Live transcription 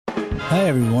Hi,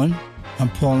 everyone. I'm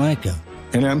Paul Anka.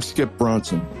 And I'm Skip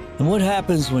Bronson. And what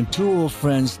happens when two old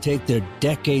friends take their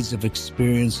decades of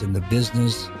experience in the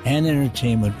business and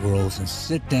entertainment worlds and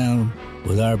sit down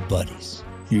with our buddies?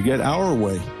 You get Our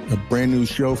Way, a brand new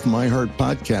show from iHeart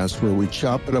Podcast where we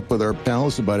chop it up with our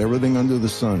pals about everything under the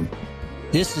sun.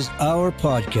 This is our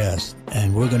podcast,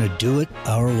 and we're going to do it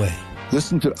our way.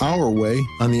 Listen to Our Way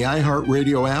on the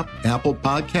iHeartRadio app, Apple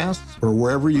Podcasts, or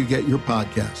wherever you get your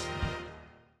podcasts.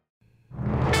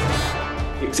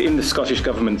 It's in the Scottish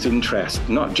Government's interest,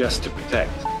 not just to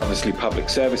protect, obviously, public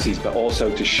services, but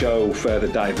also to show further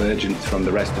divergence from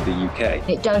the rest of the UK.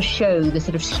 It does show the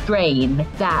sort of strain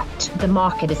that the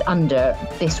market is under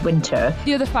this winter.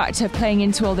 The other factor playing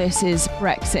into all this is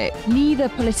Brexit. Neither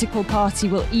political party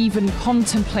will even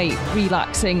contemplate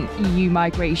relaxing EU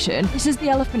migration. This is the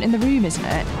elephant in the room, isn't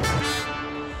it?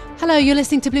 Hello, you're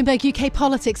listening to Bloomberg UK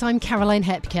Politics. I'm Caroline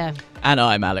Hepker. And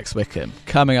I'm Alex Wickham.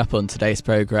 Coming up on today's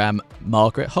programme,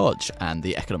 Margaret Hodge and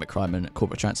the Economic Crime and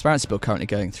Corporate Transparency Bill currently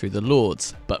going through the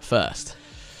Lords. But first...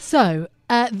 So,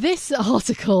 this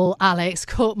article, Alex,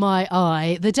 caught my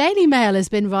eye. The Daily Mail has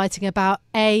been writing about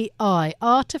AI,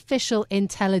 artificial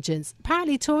intelligence.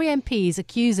 Apparently, Tory MPs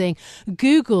accusing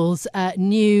Google's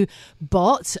new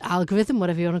bot, algorithm,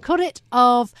 whatever you want to call it,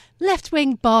 of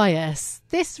left-wing bias.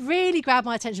 This really grabbed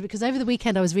my attention because over the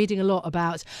weekend I was reading a lot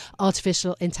about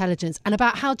artificial intelligence and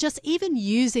about how just even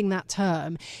using that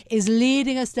term is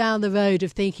leading us down the road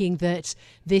of thinking that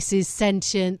this is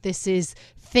sentient, this is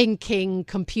thinking,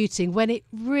 computing, when it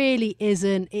really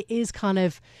isn't. It is kind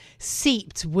of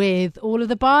seeped with all of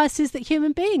the biases that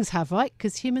human beings have, right?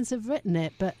 Because humans have written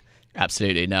it, but...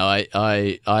 Absolutely. No,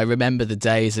 I remember the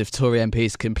days of Tory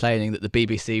MPs complaining that the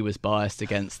BBC was biased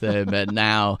against them, and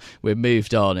now we've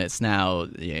moved on. It's now,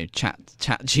 Chat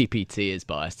GPT is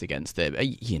biased against them.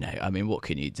 I mean, what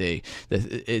can you do?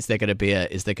 Is there going to be an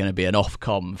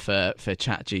Ofcom for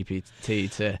Chat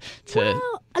GPT to?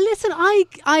 Well, listen,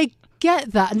 I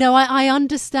get that. No, I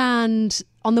understand.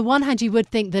 On the one hand, you would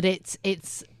think that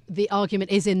it's the argument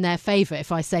is in their favour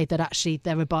if I say that actually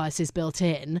there are biases built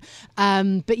in.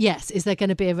 But yes, is there going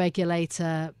to be a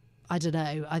regulator? I don't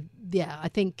know. I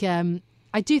think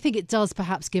I do think it does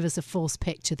perhaps give us a false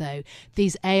picture, though.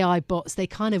 These AI bots, they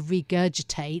kind of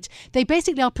regurgitate. They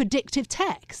basically are predictive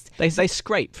text. They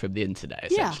scrape from the internet,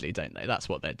 essentially, don't they? That's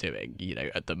what they're doing.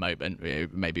 At the moment,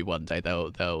 maybe one day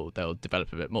they'll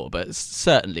develop a bit more. But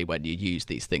certainly, when you use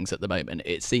these things at the moment,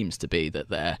 it seems to be that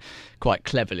they're quite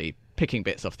cleverly picking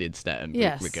bits off the internet and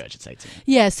regurgitating.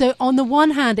 Yeah, so on the one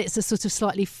hand, it's a sort of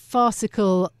slightly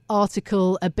farcical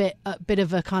article, a bit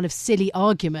of a kind of silly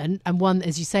argument, and one,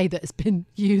 as you say, that has been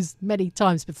used many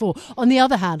times before. On the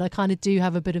other hand, I kind of do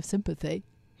have a bit of sympathy.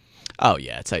 Oh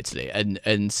yeah, totally,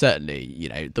 and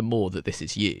certainly, the more that this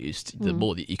is used, the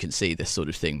more that you can see this sort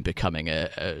of thing becoming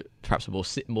a perhaps a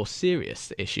more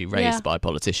serious issue raised by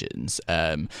politicians.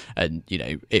 And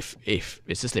if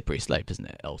it's a slippery slope, isn't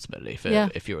it? Ultimately,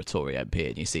 if you're a Tory MP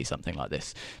and you see something like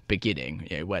this beginning,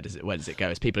 where does it go?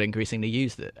 As people increasingly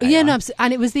use it. Yeah, no,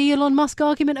 and it was the Elon Musk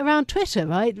argument around Twitter,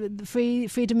 right?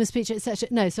 Freedom of speech, etc.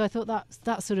 No, so I thought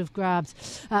that sort of grabbed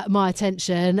my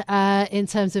attention in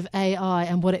terms of AI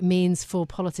and what it means for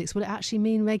politics. Will it actually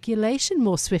mean regulation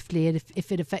more swiftly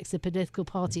if it affects the political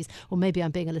parties? Or maybe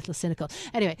I'm being a little cynical.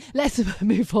 Anyway, let's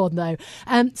move on though.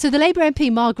 So the Labour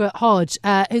MP Margaret Hodge,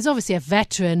 who's obviously a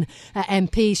veteran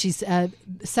MP, she's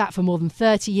sat for more than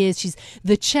 30 years. She's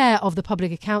the chair of the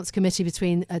Public Accounts Committee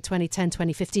between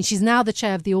 2010-2015. She's now the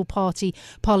chair of the all-party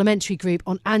parliamentary group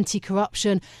on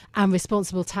anti-corruption and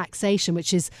responsible taxation,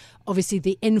 which is obviously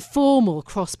the informal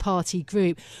cross-party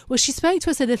group. Well, she spoke to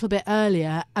us a little bit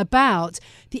earlier about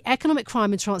the Economic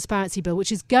Crime and Transparency Bill,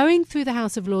 which is going through the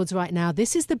House of Lords right now.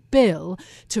 This is the bill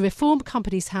to reform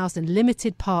Companies House and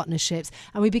limited partnerships.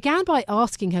 And we began by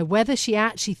asking her whether she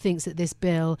actually thinks that this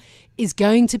bill is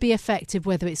going to be effective,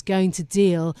 whether it's going to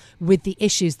deal with the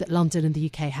issues that London and the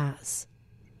UK has.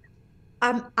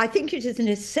 I think it is an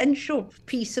essential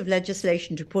piece of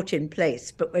legislation to put in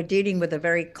place, but we're dealing with a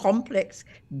very complex,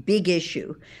 big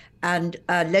issue, and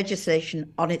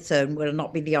legislation on its own will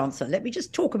not be the answer. Let me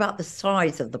just talk about the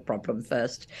size of the problem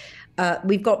first.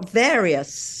 We've got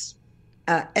various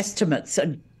estimates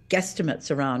and guesstimates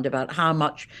around about how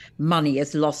much money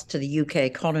is lost to the UK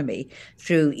economy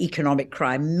through economic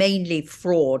crime, mainly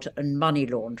fraud and money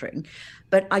laundering.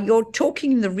 But you're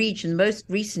talking in the region, the most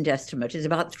recent estimate is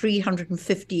about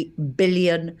 £350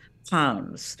 billion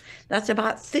pounds. That's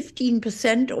about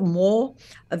 15% or more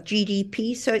of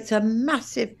GDP. So it's a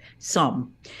massive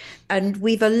sum. And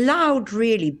we've allowed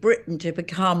really Britain to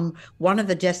become one of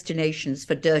the destinations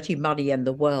for dirty money in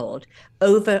the world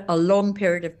over a long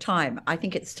period of time. I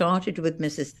think it started with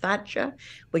Mrs. Thatcher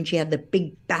when she had the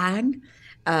big bang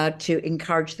to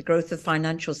encourage the growth of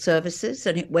financial services.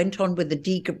 And it went on with the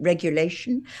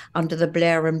deregulation under the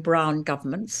Blair and Brown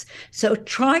governments. So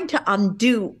trying to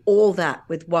undo all that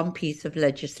with one piece of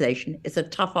legislation is a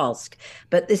tough ask.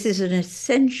 But this is an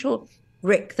essential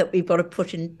brick that we've got to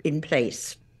put in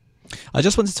place. I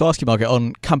just wanted to ask you, Margaret,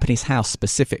 on Companies House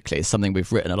specifically. It's something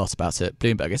we've written a lot about at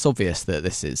Bloomberg. It's obvious that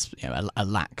this is a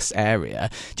lax area.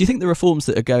 Do you think the reforms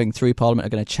that are going through Parliament are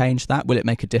going to change that? Will it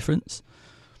make a difference?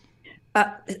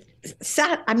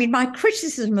 My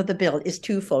criticism of the bill is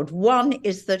twofold. One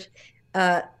is that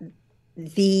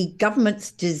the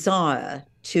government's desire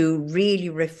to really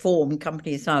reform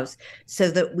Companies House so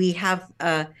that we have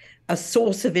a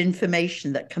source of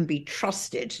information that can be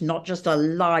trusted, not just a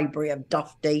library of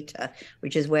duff data,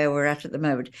 which is where we're at the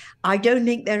moment. I don't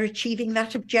think they're achieving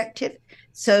that objective.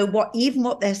 So what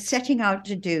they're setting out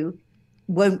to do,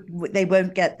 they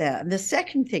won't get there. And the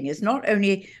second thing is not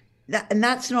only that, and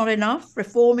that's not enough.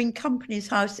 Reforming Companies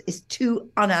House is too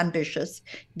unambitious,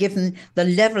 given the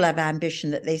level of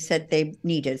ambition that they said they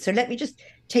needed. So let me just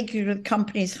take you to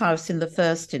Companies House in the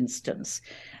first instance.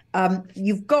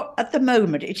 You've got, at the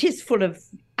moment, it is full of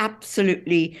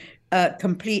absolutely,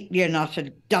 completely and utter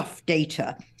duff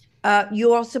data.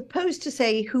 You are supposed to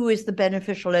say who is the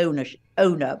beneficial owner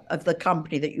of the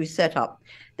company that you set up.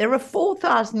 There are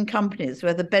 4,000 companies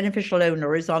where the beneficial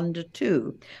owner is under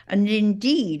 2. And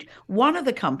indeed, one of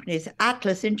the companies,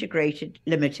 Atlas Integrated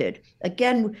Limited,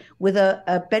 again, with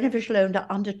a beneficial owner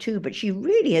under 2, but she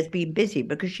really has been busy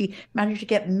because she managed to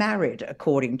get married,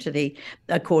 according to the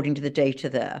data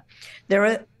there. There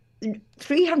are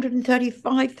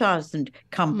 335,000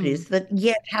 companies that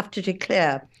yet have to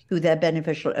declare who their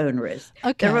beneficial owner is.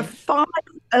 Okay. There are 5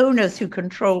 owners who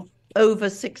control over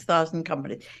 6,000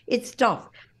 companies. It's tough.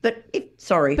 But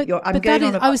I'm going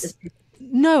on about this.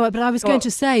 No, but I was going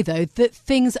to say, though, that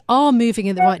things are moving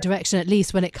in the right direction, at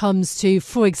least when it comes to,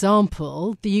 for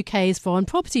example, the UK's Foreign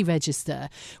Property Register,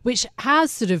 which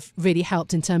has sort of really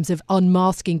helped in terms of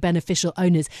unmasking beneficial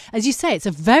owners. As you say, it's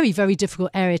a very, very difficult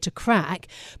area to crack.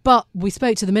 But we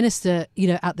spoke to the minister,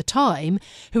 at the time,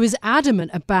 who was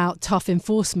adamant about tough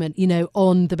enforcement,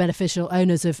 on the beneficial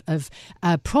owners of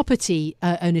property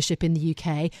ownership in the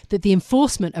UK, that the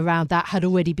enforcement around that had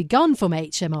already begun from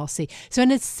HMRC. So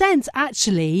in a sense, actually,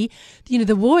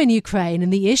 the war in Ukraine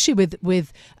and the issue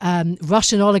with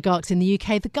Russian oligarchs in the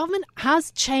UK, the government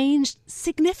has changed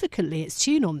significantly its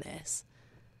tune on this.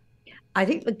 I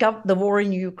think the war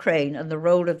in Ukraine and the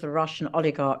role of the Russian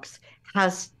oligarchs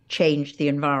has changed the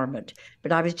environment.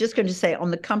 But I was just going to say,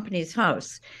 on the Companies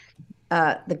House,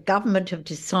 the government have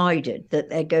decided that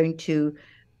they're going to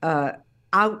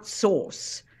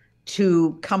outsource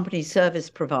to company service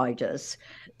providers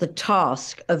the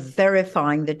task of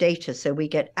verifying the data so we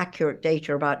get accurate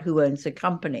data about who owns a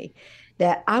company.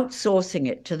 They're outsourcing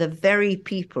it to the very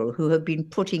people who have been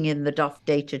putting in the duff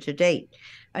data to date.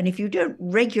 And if you don't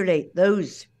regulate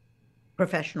those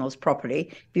professionals properly,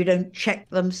 if you don't check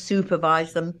them,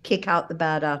 supervise them, kick out the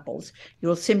bad apples,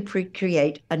 you'll simply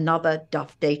create another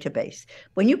duff database.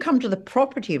 When you come to the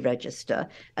property register,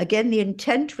 again, the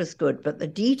intent was good, but the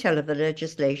detail of the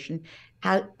legislation,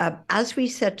 as we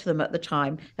said to them at the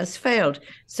time, has failed.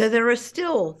 So there are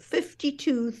still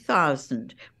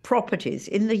 52,000 properties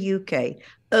in the UK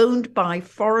owned by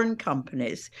foreign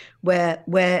companies where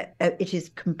it is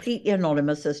completely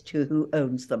anonymous as to who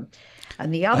owns them.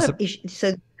 And the other issue, so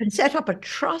you can set up a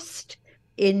trust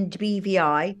in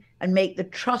BVI and make the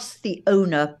trust the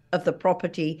owner of the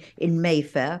property in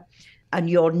Mayfair, and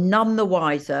you're none the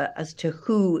wiser as to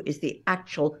who is the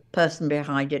actual person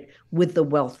behind it with the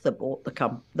wealth that bought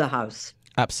the house.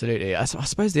 Absolutely. I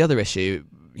suppose the other issue,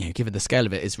 given the scale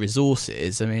of it, is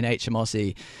resources. I mean,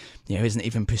 HMRC, isn't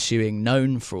even pursuing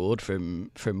known fraud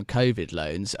from COVID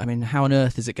loans. I mean, how on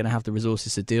earth is it going to have the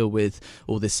resources to deal with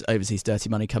all this overseas dirty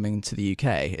money coming to the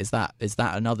UK? Is that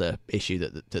another issue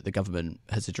that the government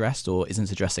has addressed or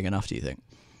isn't addressing enough, do you think?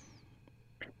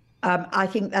 I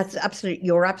think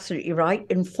you're absolutely right.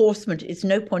 Enforcement, it's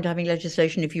no point having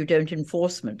legislation if you don't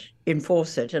enforce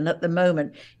it. And at the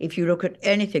moment, if you look at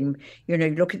anything, you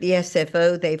look at the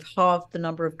SFO, they've halved the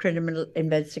number of criminal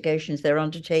investigations they're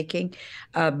undertaking.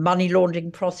 Money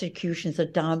laundering prosecutions are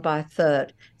down by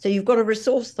 1/3. So you've got to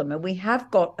resource them. And we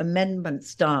have got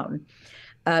amendments down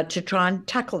to try and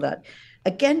tackle that.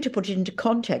 Again, to put it into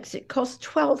context, it costs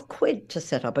 12 quid to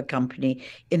set up a company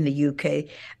in the UK.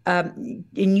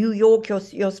 In New York,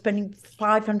 you're spending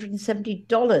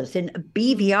 $570. In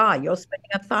BVI, you're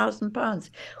spending £1,000.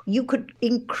 You could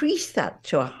increase that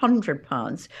to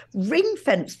 £100, ring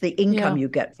fence the income you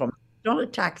get from it. It's not a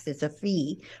tax, it's a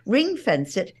fee. Ring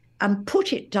fence it and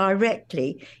put it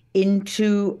directly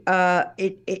into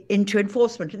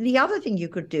enforcement. And the other thing you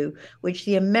could do, which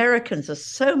the Americans are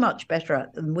so much better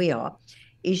at than we are,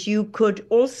 is you could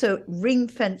also ring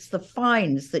fence the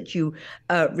fines that you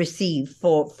receive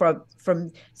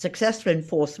from successful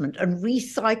enforcement and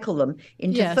recycle them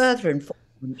into further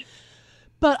enforcement.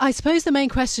 But I suppose the main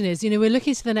question is, we're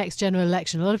looking to the next general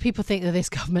election. A lot of people think that this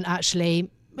government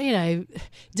actually,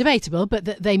 debatable, but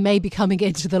that they may be coming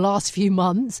into the last few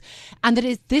months, and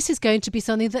that this is going to be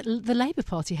something that the Labour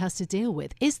Party has to deal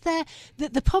with. Is there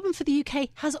the problem for the UK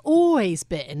has always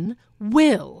been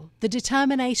the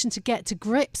determination to get to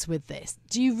grips with this?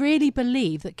 Do you really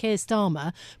believe that Keir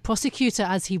Starmer, prosecutor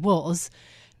as he was,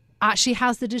 actually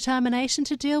has the determination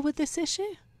to deal with this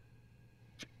issue?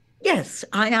 Yes,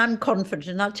 I am confident,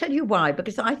 and I'll tell you why.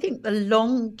 Because I think the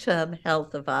long-term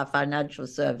health of our financial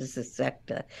services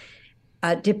sector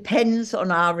depends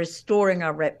on our restoring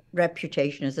our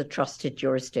reputation as a trusted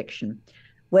jurisdiction.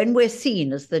 When we're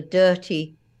seen as the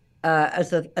dirty,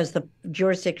 as the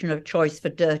jurisdiction of choice for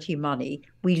dirty money,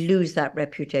 we lose that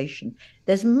reputation.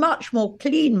 There's much more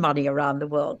clean money around the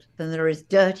world than there is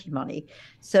dirty money.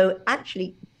 So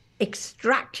actually,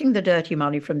 extracting the dirty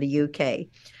money from the UK,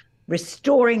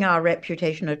 restoring our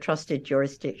reputation of trusted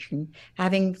jurisdiction,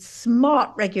 having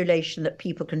smart regulation that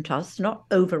people can trust, not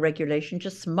over-regulation,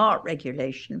 just smart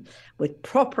regulation with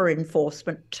proper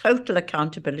enforcement, total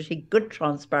accountability, good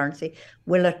transparency,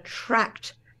 will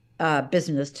attract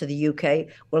business to the UK,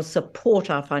 will support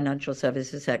our financial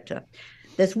services sector.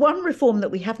 There's one reform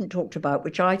that we haven't talked about,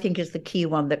 which I think is the key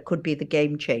one that could be the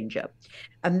game changer.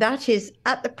 And that is,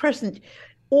 at the present,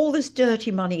 all this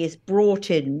dirty money is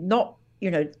brought in, not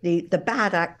the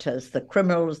bad actors, the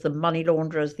criminals, the money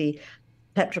launderers, the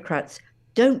petrocrats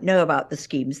don't know about the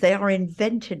schemes. They are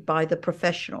invented by the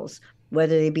professionals,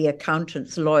 whether they be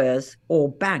accountants, lawyers,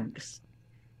 or banks.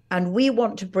 And we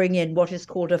want to bring in what is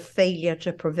called a failure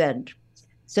to prevent.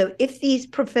 So if these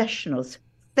professionals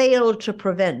fail to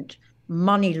prevent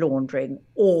money laundering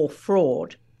or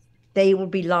fraud, they will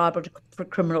be liable for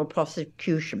criminal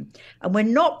prosecution. And we're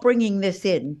not bringing this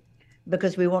in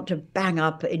because we want to bang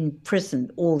up in prison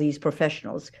all these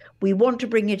professionals. We want to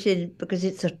bring it in because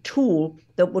it's a tool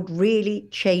that would really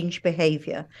change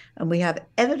behavior. And we have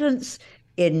evidence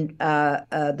in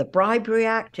the Bribery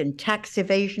Act, in tax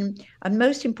evasion, and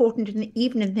most important,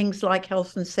 even in things like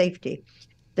health and safety,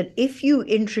 that if you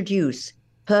introduce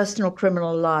personal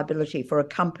criminal liability for a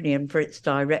company and for its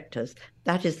directors,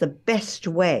 that is the best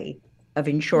way of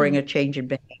ensuring a change in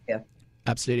behavior.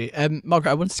 Absolutely.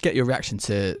 Margaret, I wanted to get your reaction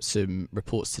to some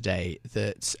reports today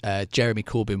that Jeremy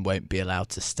Corbyn won't be allowed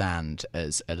to stand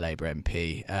as a Labour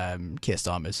MP. Keir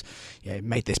Starmer's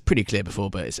made this pretty clear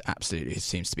before, but it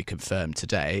seems to be confirmed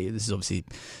today. This is obviously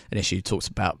an issue talked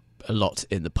about a lot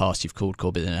in the past. You've called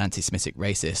Corbyn an anti-Semitic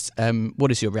racist.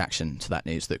 What is your reaction to that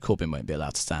news that Corbyn won't be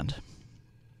allowed to stand?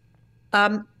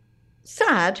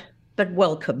 Sad, but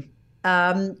welcome.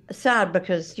 Sad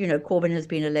because, Corbyn has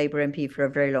been a Labour MP for a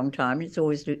very long time. It's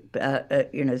always,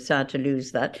 sad to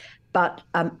lose that. But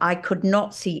I could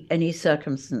not see any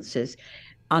circumstances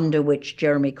under which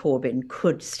Jeremy Corbyn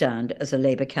could stand as a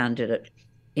Labour candidate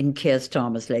in Keir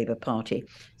Starmer's Labour Party.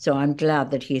 So I'm glad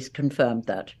that he's confirmed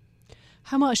that.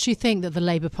 How much do you think that the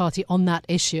Labour Party on that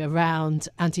issue around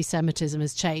anti-Semitism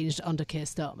has changed under Keir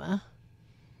Starmer?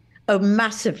 Oh,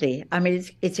 massively. I mean,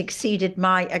 it's exceeded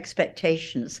my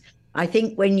expectations. I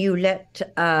think when you let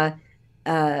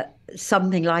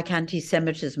something like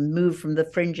anti-Semitism move from the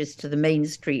fringes to the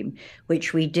mainstream,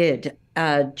 which we did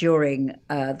during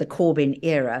the Corbyn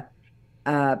era,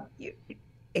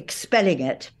 expelling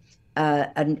it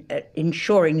and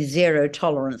ensuring zero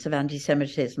tolerance of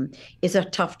anti-Semitism is a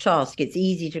tough task. It's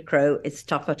easy to crow, it's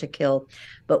tougher to kill.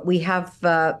 But we have,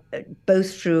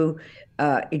 both through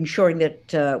ensuring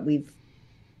that we've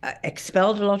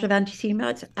expelled a lot of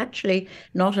anti-Semites. Actually,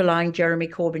 not allowing Jeremy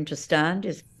Corbyn to stand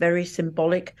is very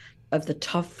symbolic of the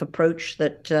tough approach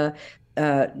that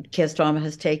Keir Starmer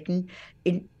has taken.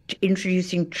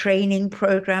 Introducing training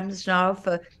programs now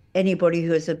for anybody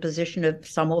who has a position of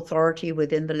some authority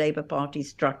within the Labour Party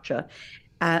structure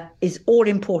is all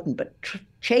important. But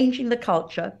changing the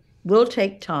culture will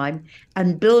take time,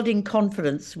 and building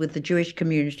confidence with the Jewish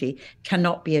community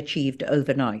cannot be achieved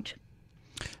overnight.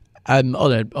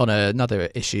 On another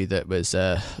issue that was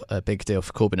a big deal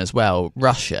for Corbyn as well,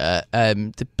 Russia,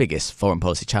 the biggest foreign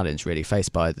policy challenge really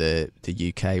faced by the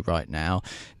UK right now.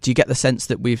 Do you get the sense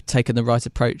that we've taken the right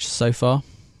approach so far?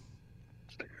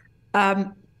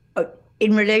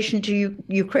 In relation to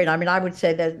Ukraine, I mean, I would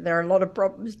say that there are a lot of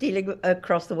problems dealing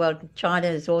across the world. China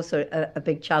is also a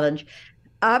big challenge.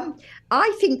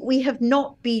 I think we have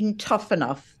not been tough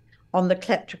enough on the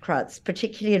kleptocrats,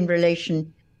 particularly in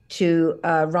relation to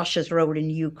Russia's role in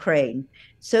Ukraine.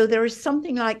 So there is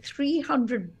something like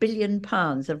 £300 billion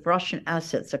of Russian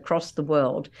assets across the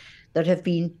world that have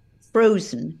been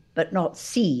frozen but not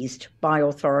seized by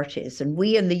authorities. And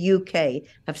we in the UK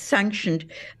have sanctioned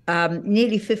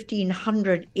nearly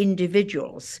 1,500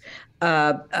 individuals,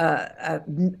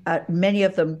 many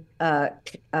of them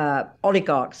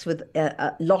oligarchs with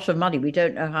a lot of money. We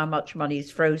don't know how much money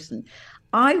is frozen.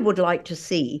 I would like to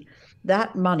see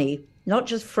that money not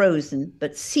just frozen,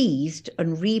 but seized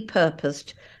and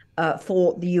repurposed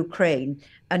for the Ukraine.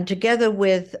 And together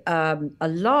with a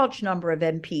large number of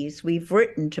MPs, we've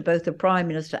written to both the Prime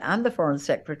Minister and the Foreign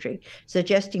Secretary,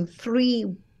 suggesting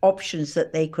 3 options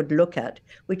that they could look at,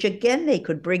 which again they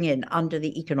could bring in under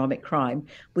the economic crime,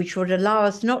 which would allow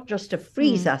us not just to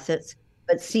freeze assets,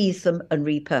 but seize them and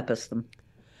repurpose them.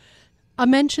 I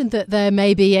mentioned that there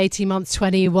may be 18 months,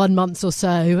 21 months or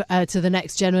so to the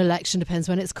next general election, depends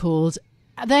when it's called.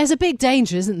 There's a big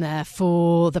danger, isn't there,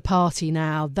 for the party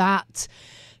now that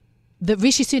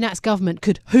Rishi Sunak's government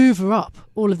could hoover up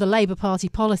all of the Labour Party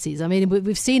policies. I mean,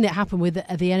 we've seen it happen with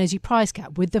the energy price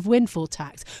cap, with the windfall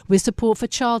tax, with support for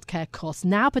childcare costs,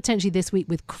 now potentially this week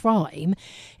with crime.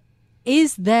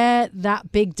 Is there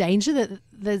that big danger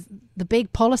that the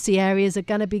big policy areas are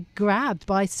going to be grabbed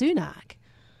by Sunak?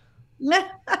 No,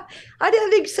 I don't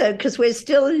think so, because we're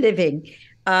still living,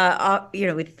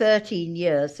 with 13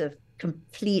 years of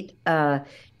complete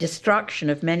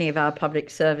destruction of many of our public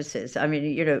services. I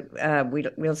mean,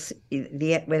 we'll see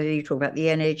whether you talk about the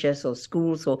NHS or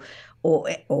schools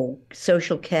or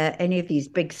social care, any of these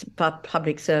big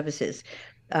public services.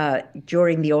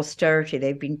 During the austerity,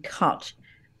 they've been cut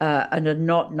and are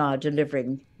not now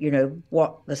delivering,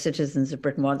 what the citizens of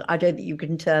Britain want. I don't think you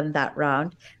can turn that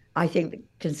round. I think the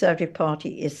Conservative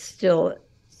Party is still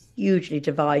hugely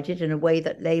divided in a way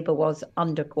that Labour was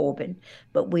under Corbyn,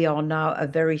 but we are now a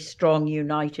very strong,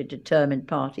 united, determined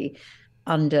party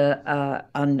under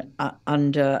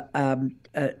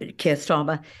Keir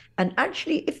Starmer. And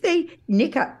actually, if they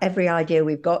nick up every idea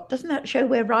we've got, doesn't that show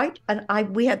we're right? And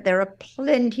there are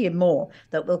plenty more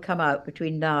that will come out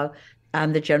between now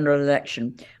and the general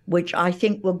election, which I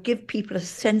think will give people a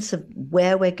sense of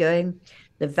where we're going,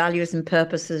 the values and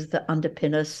purposes that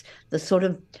underpin us, the sort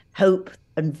of hope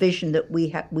and vision that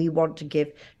we want to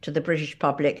give to the British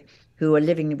public who are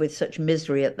living with such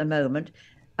misery at the moment.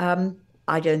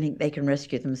 I don't think they can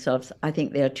rescue themselves. I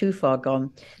think they are too far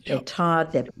gone. They're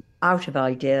tired, they're out of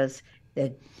ideas,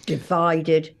 they're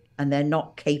divided, and they're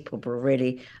not capable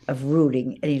really of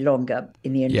ruling any longer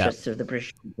in the interests of the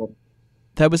British people.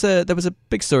 There was a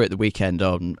big story at the weekend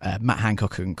on Matt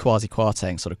Hancock and Kwasi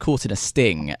Kwarteng sort of caught in a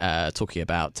sting, talking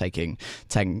about taking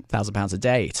 £10,000 a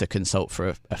day to consult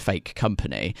for a fake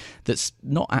company that's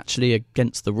not actually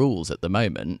against the rules at the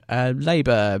moment.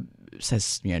 Labour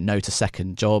says no to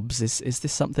second jobs. Is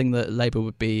this something that Labour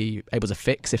would be able to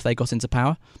fix if they got into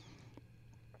power?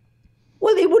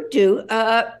 Well, they would do.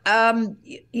 I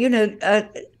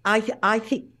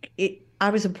think I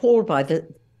was appalled by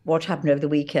what happened over the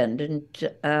weekend, and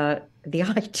the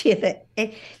idea that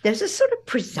there's a sort of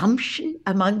presumption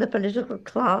among the political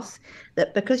class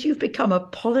that because you've become a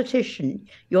politician,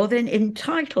 you're then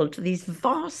entitled to these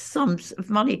vast sums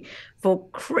of money for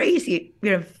crazy,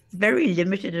 very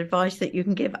limited advice that you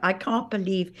can give. I can't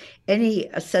believe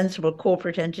any sensible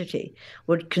corporate entity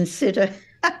would consider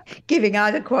giving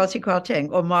either Kwasi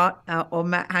Kwarteng or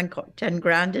Matt Hancock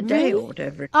 $10,000 a day or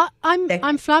whatever.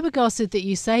 I'm flabbergasted that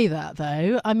you say that,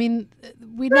 though. I mean,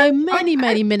 we know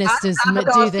many ministers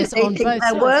do this on both sides.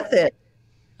 They're worth it.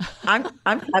 I'm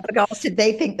flabbergasted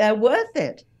they think they're worth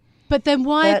it. But then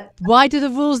why do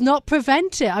the rules not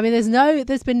prevent it? I mean,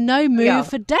 there's been no move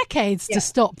for decades to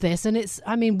stop this.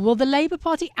 And will the Labour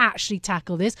Party actually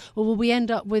tackle this, or will we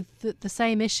end up with the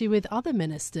same issue with other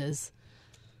ministers?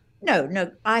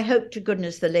 No. I hope to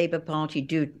goodness the Labour Party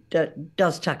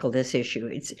does tackle this issue.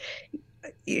 It's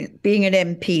being an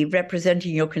MP,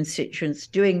 representing your constituents,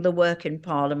 doing the work in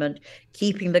Parliament,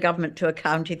 keeping the government to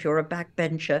account if you're a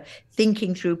backbencher,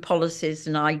 thinking through policies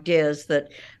and ideas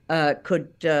that could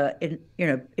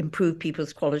improve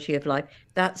people's quality of life.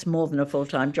 That's more than a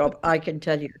full-time job, I can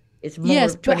tell you. It's more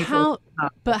yes, of 24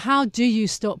 but how do you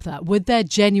stop that? Would there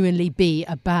genuinely be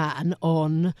a ban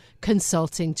on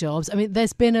consulting jobs? I mean,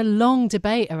 there's been a long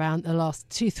debate around the last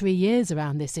 2-3 years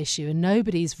around this issue, and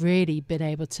nobody's really been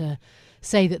able to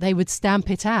say that they would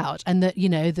stamp it out, and that, you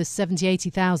know, the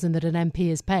 70,000-80,000 that an MP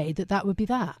is paid, that would be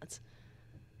that.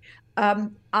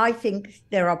 I think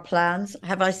there are plans.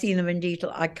 Have I seen them in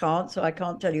detail? I can't, so I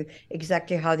can't tell you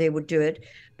exactly how they would do it.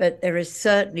 But there is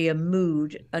certainly a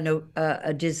mood and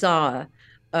a desire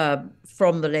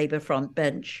from the Labour front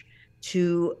bench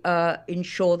to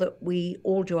ensure that we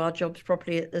all do our jobs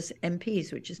properly as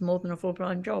MPs, which is more than a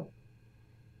full-time job.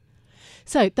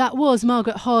 So that was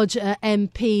Margaret Hodge,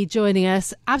 MP, joining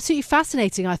us. Absolutely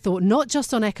fascinating, I thought, not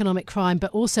just on economic crime, but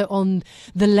also on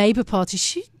the Labour Party.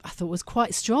 She, I thought, was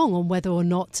quite strong on whether or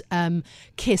not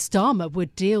Keir Starmer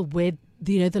would deal with,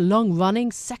 you know, the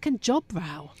long-running second job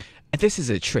row. This is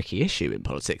a tricky issue in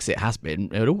politics. It has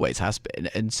been. It always has been.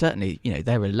 And certainly, you know,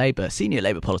 there are senior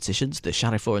Labour politicians, the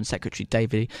Shadow Foreign Secretary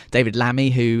David Lammy,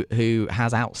 who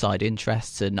has outside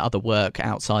interests and other work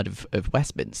outside of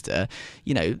Westminster.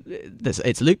 You know,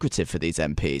 it's lucrative for these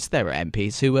MPs. There are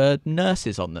MPs who are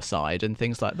nurses on the side and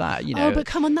things like that. You know. Oh, but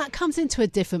come on, that comes into a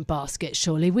different basket.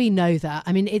 Surely we know that.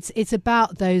 I mean, it's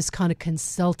about those kind of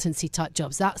consultancy type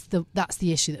jobs. That's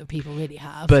the issue that people really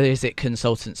have. But is it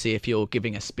consultancy if you're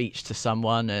giving a speech to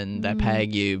someone and they're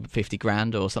paying you 50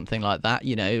 grand or something like that?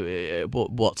 You know,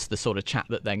 what's the sort of chat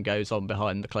that then goes on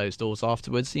behind the closed doors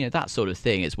afterwards? You know, that sort of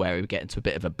thing is where we get into a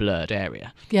bit of a blurred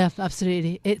area. Yeah,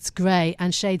 absolutely. It's grey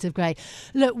and shades of grey.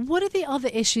 Look, what are the other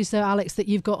issues though, Alex, that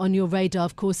you've got on your radar?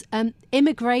 Of course,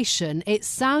 immigration. It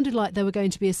sounded like there were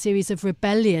going to be a series of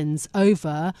rebellions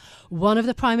over one of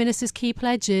the Prime Minister's key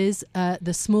pledges,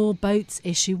 the small boats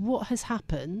issue. What has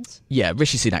happened? Yeah,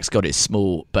 Rishi Sunak's got his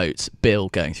small boats bill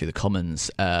going through the Commons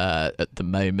at the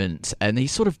moment, and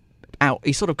he's sort of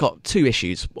got two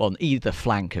issues on either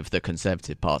flank of the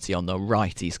Conservative Party. On the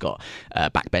right, he's got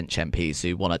backbench MPs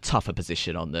who want a tougher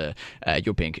position on the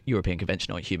European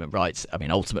Convention on Human Rights. I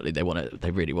mean, ultimately,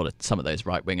 some of those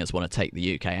right wingers want to take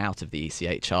the UK out of the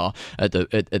ECHR. At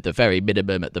the very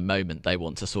minimum, at the moment, they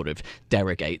want to sort of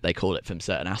derogate, they call it, from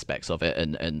certain aspects of it,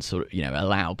 and sort of, you know,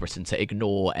 allow Britain to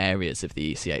ignore areas of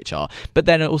the ECHR. But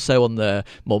then also on the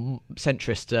more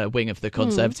centrist wing of the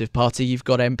Conservative Party, you've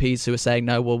got MPs who are saying,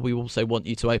 no, well, we also want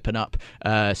you to open up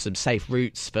some safe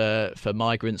routes for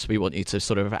migrants. We want you to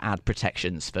sort of add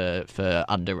protections for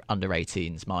under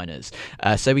 18s minors.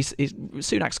 So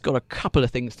Sunak's got a couple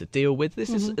of things to deal with.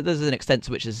 There's an extent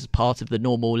to which this is part of the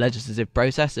normal legislative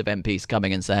process of MPs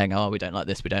coming and saying, oh, we don't like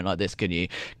this, can you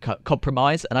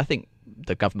compromise? And I think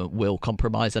the government will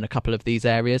compromise in a couple of these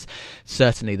areas.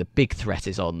 Certainly the big threat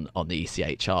is on the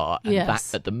ECHR, and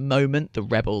that at the moment the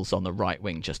rebels on the right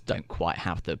wing just don't quite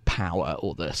have the power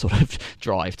or the sort of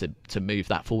drive to move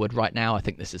that forward right now. I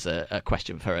think this is a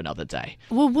question for another day.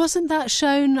 Well, wasn't that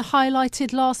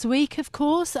highlighted last week, of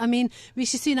course? I mean,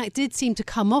 Rishi Sunak did seem to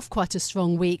come off quite a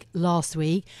strong week last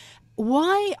week.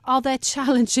 Why are there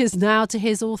challenges now to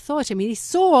his authority? I mean, he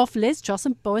saw off Liz Truss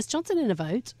and Boris Johnson in a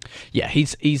vote. Yeah,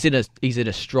 he's in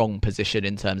a strong position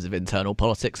in terms of internal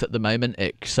politics at the moment.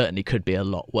 It certainly could be a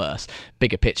lot worse.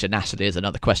 Bigger picture nationally is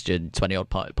another question. 20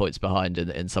 odd points behind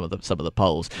in some of the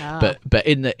polls. But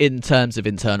in terms of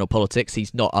internal politics,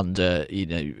 he's not under, you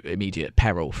know, immediate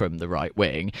peril from the right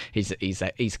wing.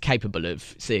 He's capable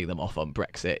of seeing them off on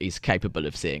Brexit. He's capable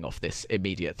of seeing off this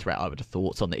immediate threat. I would have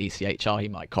thought on the ECHR he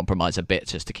might compromise a bit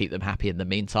just to keep them happy in the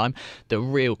meantime. The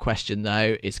real question,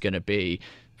 though, is going to be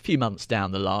a few months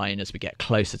down the line as we get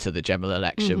closer to the general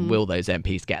election. Will those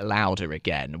MPs get louder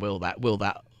again? Will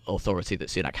that authority that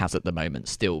Sunak has at the moment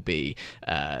still be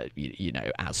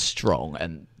as strong?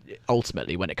 And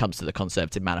ultimately, when it comes to the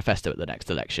Conservative manifesto at the next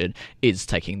election, is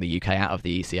taking the UK out of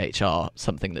the ECHR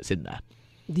something that's in there?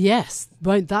 Yes,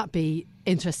 won't that be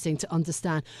interesting to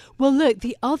understand? Well, look,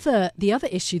 the other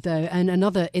issue, though, and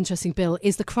another interesting bill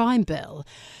is the crime bill.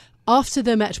 After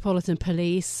the Metropolitan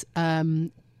Police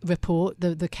report,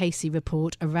 the Casey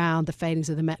report around the failings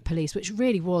of the Met Police, which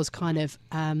really was kind of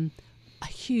a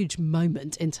huge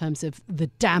moment in terms of the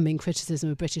damning criticism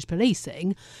of British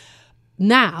policing.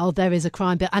 Now there is a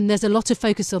crime bill, and there's a lot of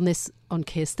focus on this on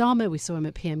Keir Starmer. We saw him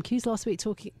at PMQs last week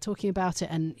talking about it,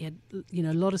 and you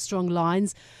know, a lot of strong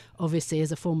lines, obviously,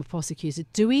 as a former prosecutor.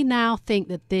 Do we now think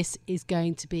that this is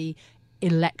going to be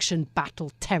election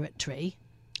battle territory?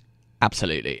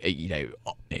 Absolutely. You know,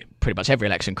 pretty much every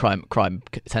election, crime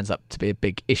tends up to be a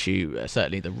big issue.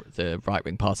 Certainly, the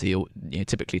right-wing party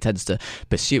typically tends to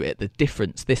pursue it. The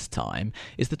difference this time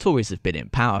is the Tories have been in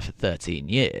power for 13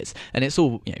 years, and it's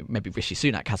all, maybe Rishi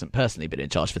Sunak hasn't personally been in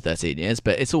charge for 13 years,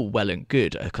 but it's all well and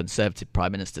good a Conservative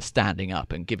Prime Minister standing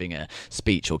up and giving a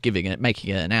speech or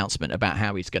making an announcement about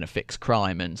how he's going to fix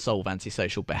crime and solve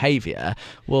antisocial behaviour.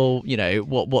 Well,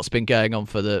 what's been going on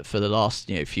for the last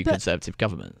few Conservative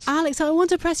governments. Alex, I want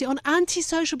to press you on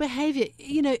antisocial behaviour.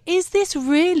 Is this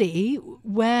really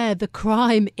where the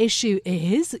crime issue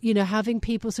is? Having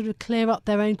people sort of clear up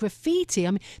their own graffiti.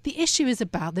 I mean, the issue is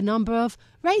about the number of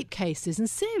rape cases and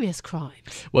serious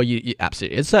crimes. Well, you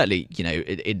absolutely, and certainly,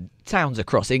 in towns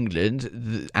across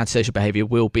England, antisocial behaviour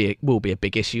will be a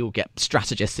big issue. You'll get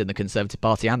strategists in the Conservative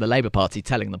Party and the Labour Party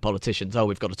telling the politicians,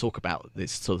 we've got to talk about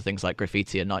this sort of things like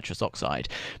graffiti and nitrous oxide.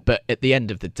 But at the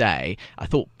end of the day, I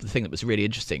thought the thing that was really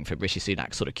interesting for Rishi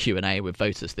Sunak's sort of Q&A with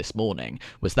voters this morning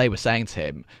was they were saying to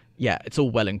him, yeah, it's all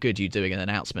well and good you doing an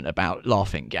announcement about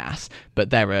laughing gas,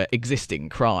 but there are existing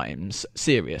crimes,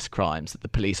 serious crimes that the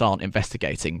police aren't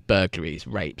investigating, burglaries,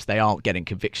 rapes. They aren't getting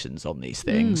convictions on these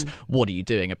things. What are you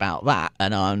doing about that?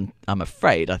 And I'm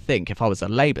afraid, I think, if I was a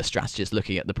Labour strategist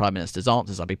looking at the Prime Minister's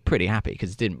answers, I'd be pretty happy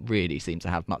because it didn't really seem to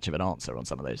have much of an answer on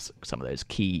some of those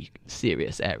key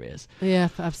serious areas. Yeah,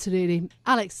 absolutely.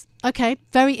 Alex, okay,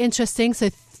 very interesting.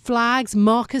 So flags,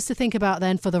 markers to think about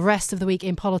then for the rest of the week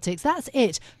in politics. That's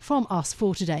it from us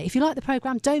for today. If you like the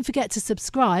programme, don't forget to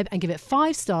subscribe and give it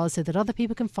 5 stars so that other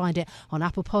people can find it on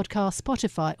Apple Podcasts,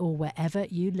 Spotify or wherever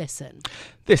you listen.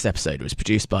 This episode was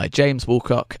produced by James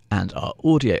Walcock and our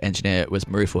audio engineer was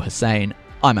Marufal Hussain.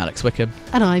 I'm Alex Wickham.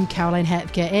 And I'm Caroline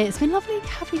Hepker. It's been lovely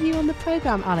having you on the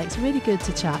programme, Alex. Really good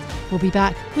to chat. We'll be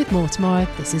back with more tomorrow.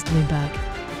 This is Bloomberg.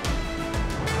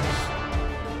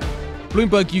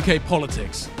 Bloomberg UK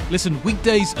Politics. Listen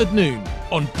weekdays at noon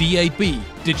on DAB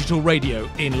Digital Radio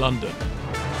in London.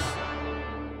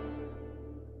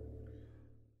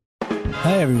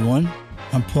 Hi, everyone.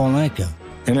 I'm Paul Anka.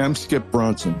 And I'm Skip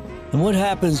Bronson. And what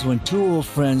happens when two old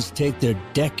friends take their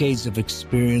decades of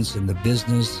experience in the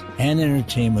business and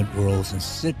entertainment worlds and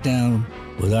sit down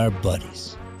with our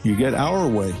buddies? You get Our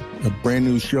Way, a brand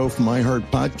new show from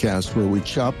iHeart Podcast where we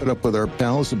chop it up with our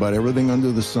pals about everything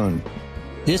under the sun.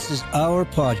 This is our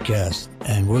podcast,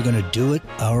 and we're going to do it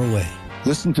our way.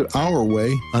 Listen to Our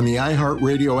Way on the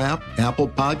iHeartRadio app, Apple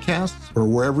Podcasts, or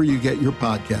wherever you get your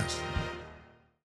podcasts.